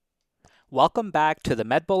Welcome back to the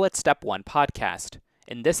MedBullet Step 1 podcast.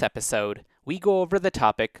 In this episode, we go over the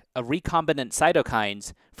topic of recombinant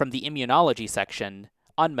cytokines from the Immunology section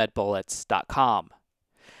on medbullets.com.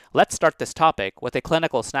 Let's start this topic with a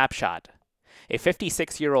clinical snapshot. A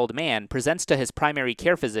 56-year-old man presents to his primary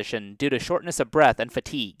care physician due to shortness of breath and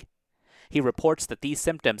fatigue. He reports that these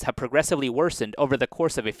symptoms have progressively worsened over the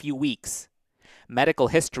course of a few weeks. Medical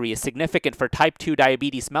history is significant for type 2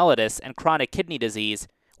 diabetes mellitus and chronic kidney disease,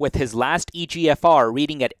 with his last eGFR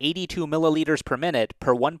reading at 82 milliliters per minute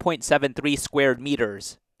per 1.73 squared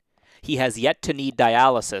meters. He has yet to need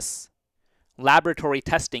dialysis. Laboratory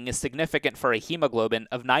testing is significant for a hemoglobin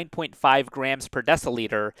of 9.5 grams per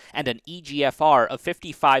deciliter and an eGFR of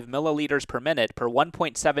 55 milliliters per minute per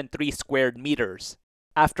 1.73 squared meters.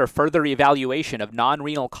 After further evaluation of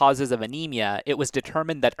non-renal causes of anemia, it was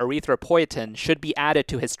determined that erythropoietin should be added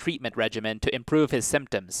to his treatment regimen to improve his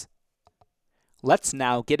symptoms. Let's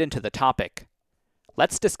now get into the topic.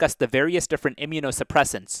 Let's discuss the various different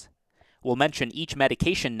immunosuppressants. We'll mention each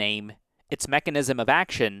medication name, its mechanism of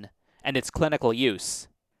action, and its clinical use.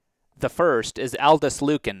 The first is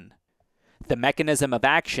aldesleukin. The mechanism of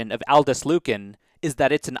action of aldesleukin is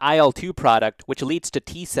that it's an IL-2 product which leads to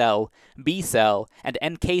T cell, B cell, and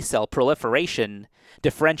NK cell proliferation,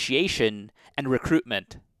 differentiation, and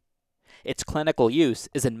recruitment. Its clinical use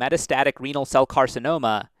is in metastatic renal cell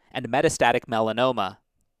carcinoma and metastatic melanoma.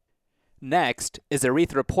 Next is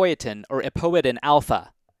erythropoietin or epoetin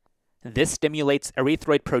alpha. This stimulates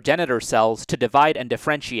erythroid progenitor cells to divide and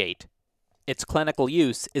differentiate. Its clinical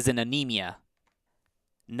use is in anemia.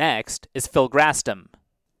 Next is filgrastim.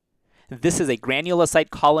 This is a granulocyte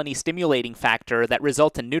colony stimulating factor that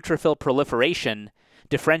results in neutrophil proliferation,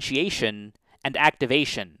 differentiation, and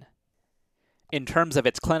activation. In terms of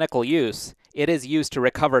its clinical use, it is used to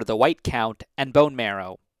recover the white count and bone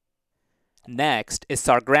marrow. Next is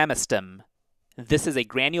sargramostim. This is a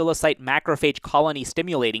granulocyte macrophage colony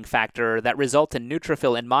stimulating factor that results in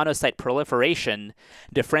neutrophil and monocyte proliferation,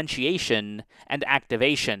 differentiation, and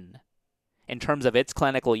activation. In terms of its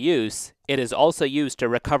clinical use, it is also used to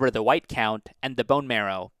recover the white count and the bone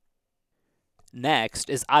marrow. Next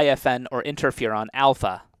is IFN or interferon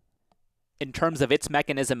alpha. In terms of its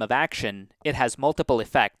mechanism of action, it has multiple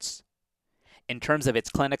effects. In terms of its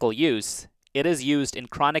clinical use, it is used in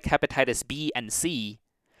chronic hepatitis B and C,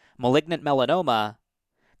 malignant melanoma,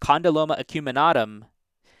 condyloma acuminatum,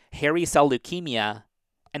 hairy cell leukemia,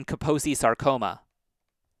 and Kaposi sarcoma.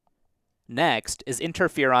 Next is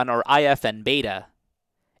interferon or IFN beta.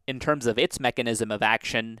 In terms of its mechanism of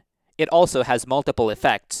action, it also has multiple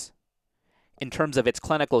effects. In terms of its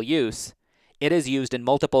clinical use, it is used in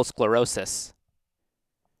multiple sclerosis.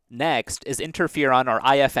 Next is interferon or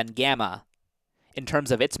IFN gamma. In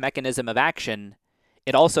terms of its mechanism of action,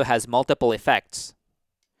 it also has multiple effects.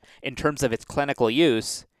 In terms of its clinical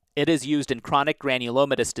use, it is used in chronic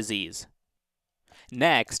granulomatous disease.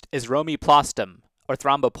 Next is romiplastim, or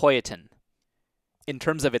thrombopoietin. In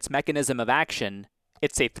terms of its mechanism of action,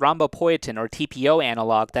 it's a thrombopoietin or TPO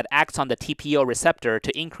analog that acts on the TPO receptor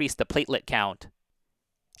to increase the platelet count.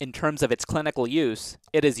 In terms of its clinical use,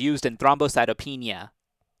 it is used in thrombocytopenia.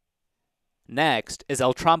 Next is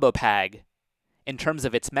eltrombopag. In terms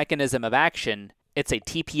of its mechanism of action, it's a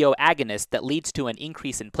TPO agonist that leads to an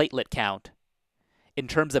increase in platelet count. In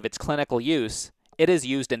terms of its clinical use, it is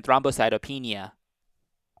used in thrombocytopenia.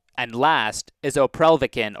 And last is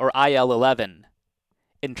oprelvicin or IL-11.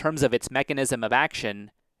 In terms of its mechanism of action,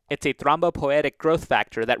 it's a thrombopoietic growth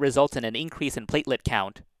factor that results in an increase in platelet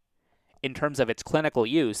count. In terms of its clinical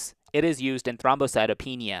use, it is used in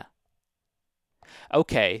thrombocytopenia.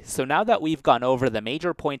 Okay, so now that we've gone over the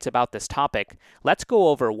major points about this topic, let's go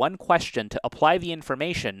over one question to apply the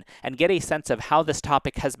information and get a sense of how this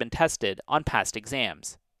topic has been tested on past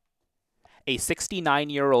exams. A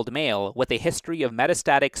 69-year-old male with a history of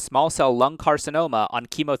metastatic small cell lung carcinoma on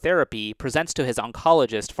chemotherapy presents to his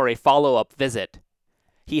oncologist for a follow-up visit.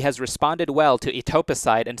 He has responded well to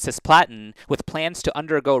etoposide and cisplatin with plans to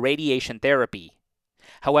undergo radiation therapy.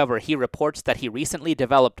 However, he reports that he recently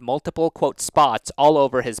developed multiple, spots all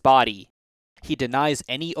over his body. He denies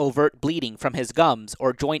any overt bleeding from his gums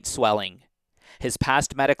or joint swelling. His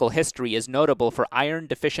past medical history is notable for iron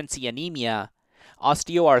deficiency anemia,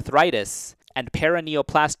 osteoarthritis, and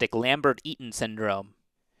paraneoplastic Lambert-Eaton syndrome.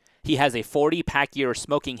 He has a 40-pack-year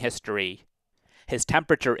smoking history. His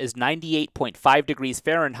temperature is 98.5 degrees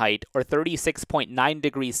Fahrenheit or 36.9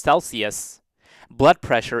 degrees Celsius. Blood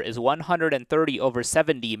pressure is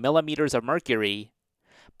 130/70 millimeters of mercury.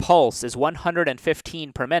 Pulse is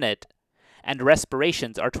 115 per minute, and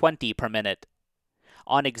respirations are 20 per minute.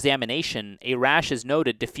 On examination, a rash is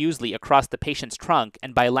noted diffusely across the patient's trunk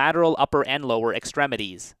and bilateral upper and lower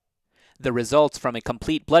extremities. The results from a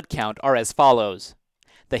complete blood count are as follows.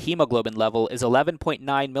 The hemoglobin level is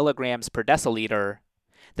 11.9 milligrams per deciliter.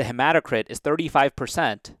 The hematocrit is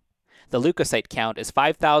 35%. The leukocyte count is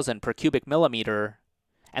 5,000 per cubic millimeter.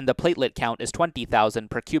 And the platelet count is 20,000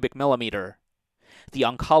 per cubic millimeter. The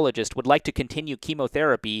oncologist would like to continue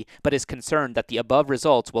chemotherapy but is concerned that the above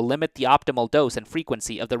results will limit the optimal dose and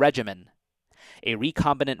frequency of the regimen. A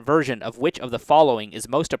recombinant version of which of the following is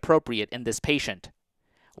most appropriate in this patient?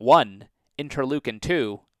 1. Interleukin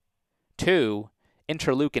 2. 2.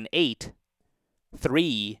 Interleukin 8.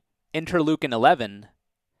 3. Interleukin 11.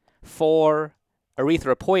 4.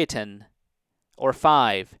 Erythropoietin. Or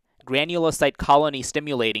 5. Granulocyte colony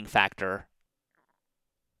stimulating factor.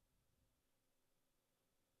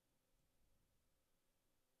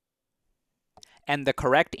 And the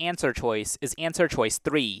correct answer choice is answer choice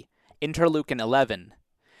 3, interleukin 11.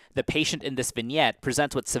 The patient in this vignette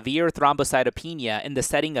presents with severe thrombocytopenia in the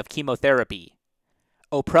setting of chemotherapy.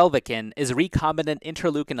 Oprelvicin is recombinant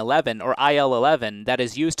interleukin 11 or IL-11 that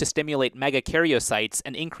is used to stimulate megakaryocytes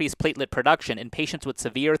and increase platelet production in patients with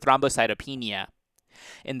severe thrombocytopenia.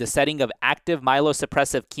 In the setting of active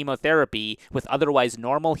myelosuppressive chemotherapy with otherwise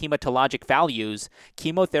normal hematologic values,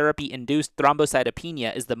 chemotherapy-induced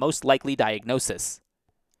thrombocytopenia is the most likely diagnosis.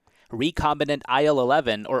 Recombinant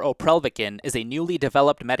IL-11 or Oprelvicin is a newly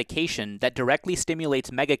developed medication that directly stimulates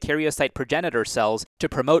megakaryocyte progenitor cells to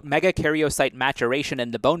promote megakaryocyte maturation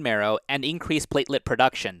in the bone marrow and increase platelet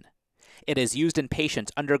production. It is used in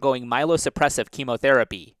patients undergoing myelosuppressive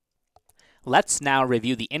chemotherapy. Let's now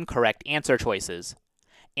review the incorrect answer choices.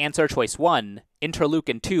 Answer choice 1,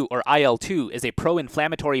 interleukin 2 or IL-2 is a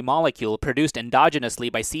pro-inflammatory molecule produced endogenously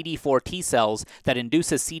by CD4 T cells that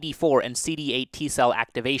induces CD4 and CD8 T cell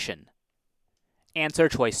activation. Answer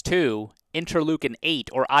choice 2, interleukin 8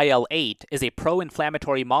 or IL-8 is a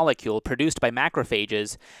pro-inflammatory molecule produced by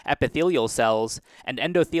macrophages, epithelial cells, and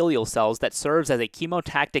endothelial cells that serves as a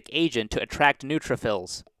chemotactic agent to attract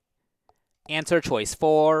neutrophils. Answer choice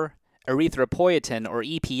 4, erythropoietin or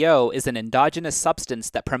EPO is an endogenous substance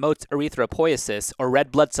that promotes erythropoiesis or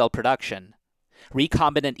red blood cell production.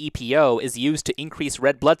 Recombinant EPO is used to increase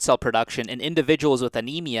red blood cell production in individuals with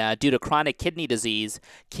anemia due to chronic kidney disease,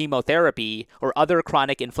 chemotherapy, or other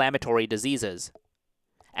chronic inflammatory diseases.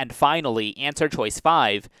 And finally, answer choice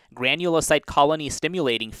 5, granulocyte colony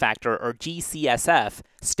stimulating factor or GCSF,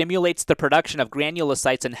 stimulates the production of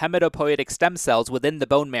granulocytes and hematopoietic stem cells within the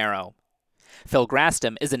bone marrow.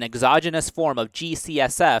 Filgrastim is an exogenous form of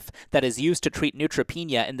GCSF that is used to treat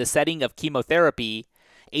neutropenia in the setting of chemotherapy,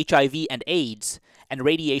 HIV and AIDS, and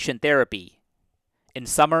radiation therapy. In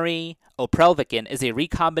summary, Oprelvicin is a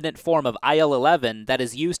recombinant form of IL-11 that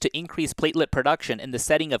is used to increase platelet production in the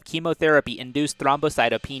setting of chemotherapy-induced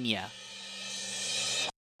thrombocytopenia.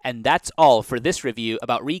 And that's all for this review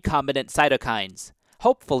about recombinant cytokines.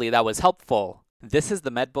 Hopefully that was helpful. This is the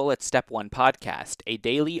MedBullets Step 1 podcast, a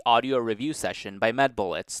daily audio review session by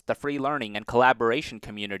MedBullets, the free learning and collaboration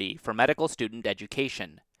community for medical student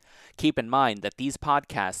education. Keep in mind that these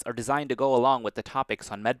podcasts are designed to go along with the topics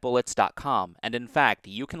on medbullets.com, and in fact,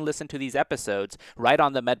 you can listen to these episodes right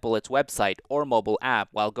on the MedBullets website or mobile app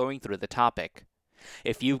while going through the topic.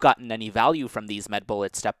 If you've gotten any value from these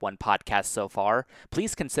MedBullets Step 1 podcasts so far,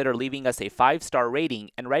 please consider leaving us a 5-star rating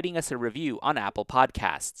and writing us a review on Apple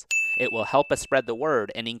Podcasts. It will help us spread the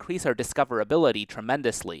word and increase our discoverability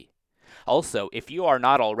tremendously. Also, if you are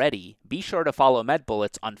not already, be sure to follow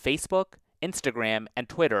MedBullets on Facebook, Instagram, and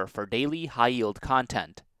Twitter for daily high-yield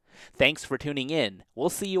content. Thanks for tuning in. We'll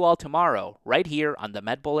see you all tomorrow, right here on the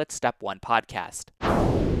MedBullets Step 1 podcast.